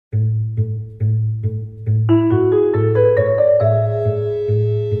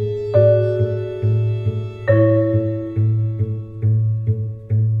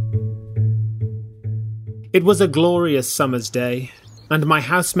It was a glorious summer's day, and my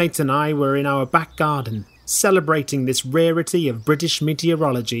housemates and I were in our back garden, celebrating this rarity of British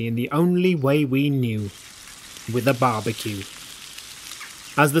meteorology in the only way we knew, with a barbecue.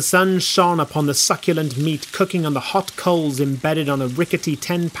 As the sun shone upon the succulent meat cooking on the hot coals embedded on a rickety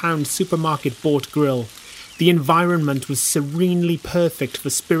 10-pound supermarket-bought grill, the environment was serenely perfect for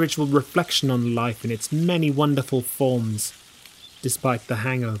spiritual reflection on life in its many wonderful forms, despite the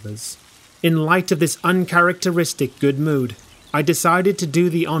hangovers. In light of this uncharacteristic good mood, I decided to do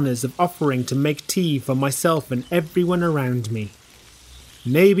the honours of offering to make tea for myself and everyone around me.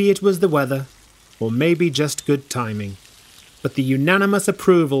 Maybe it was the weather, or maybe just good timing, but the unanimous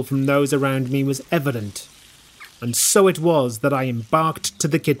approval from those around me was evident, and so it was that I embarked to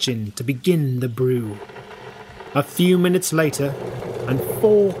the kitchen to begin the brew. A few minutes later, and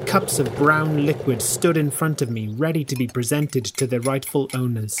 4 cups of brown liquid stood in front of me, ready to be presented to their rightful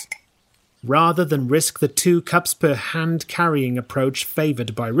owners. Rather than risk the 2 cups per hand carrying approach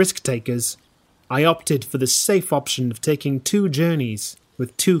favoured by risk-takers, I opted for the safe option of taking 2 journeys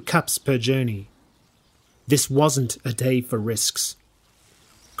with 2 cups per journey. This wasn't a day for risks.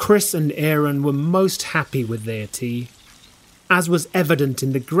 Chris and Aaron were most happy with their tea, as was evident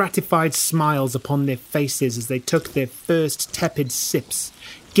in the gratified smiles upon their faces as they took their first tepid sips,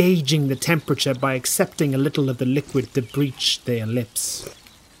 gauging the temperature by accepting a little of the liquid to breach their lips.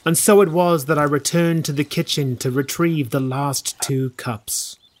 And so it was that I returned to the kitchen to retrieve the last 2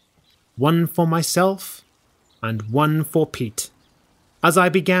 cups. 1 for myself, and 1 for Pete. As I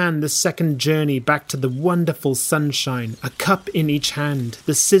began the second journey back to the wonderful sunshine, a cup in each hand,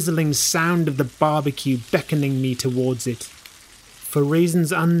 the sizzling sound of the barbecue beckoning me towards it. For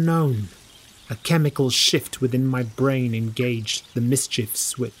reasons unknown, a chemical shift within my brain engaged the mischief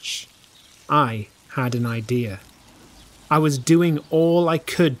switch. I had an idea. I was doing all I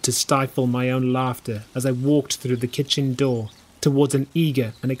could to stifle my own laughter as I walked through the kitchen door towards an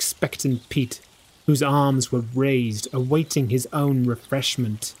eager and expectant Pete, whose arms were raised, awaiting his own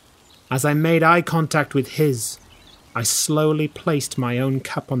refreshment. As I made eye contact with his, I slowly placed my own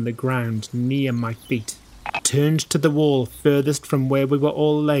cup on the ground near my feet, turned to the wall furthest from where we were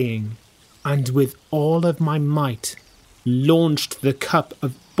all laying, and with all of my might, launched the cup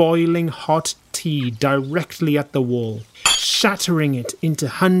of boiling hot tea directly at the wall, shattering it into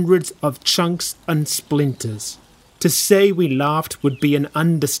hundreds of chunks and splinters. To say we laughed would be an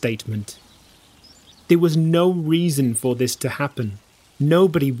understatement. There was no reason for this to happen.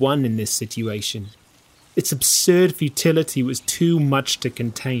 Nobody won in this situation. Its absurd futility was too much to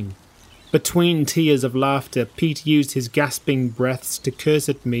contain. Between tears of laughter, Pete used his gasping breaths to curse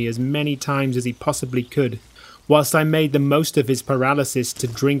at me as many times as he possibly could, whilst I made the most of his paralysis to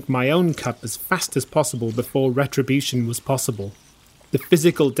drink my own cup as fast as possible before retribution was possible. The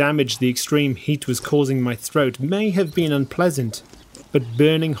physical damage the extreme heat was causing my throat may have been unpleasant, but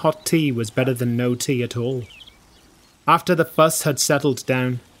burning hot tea was better than no tea at all. After the fuss had settled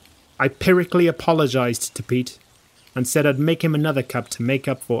down, I pyrrhically apologised to Pete and said I'd make him another cup to make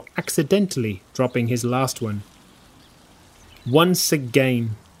up for accidentally dropping his last one. Once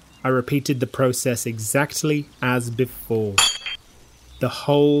again, I repeated the process exactly as before, the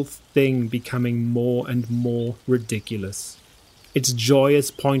whole thing becoming more and more ridiculous, its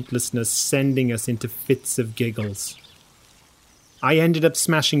joyous pointlessness sending us into fits of giggles. I ended up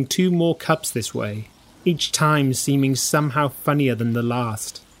smashing 2 more cups this way, each time seeming somehow funnier than the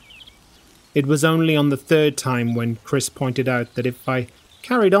last. It was only on the 3rd time when Chris pointed out that if I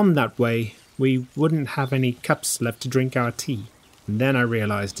carried on that way, we wouldn't have any cups left to drink our tea. And then I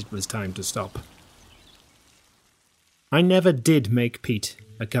realised it was time to stop. I never did make Pete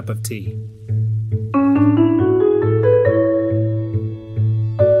a cup of tea.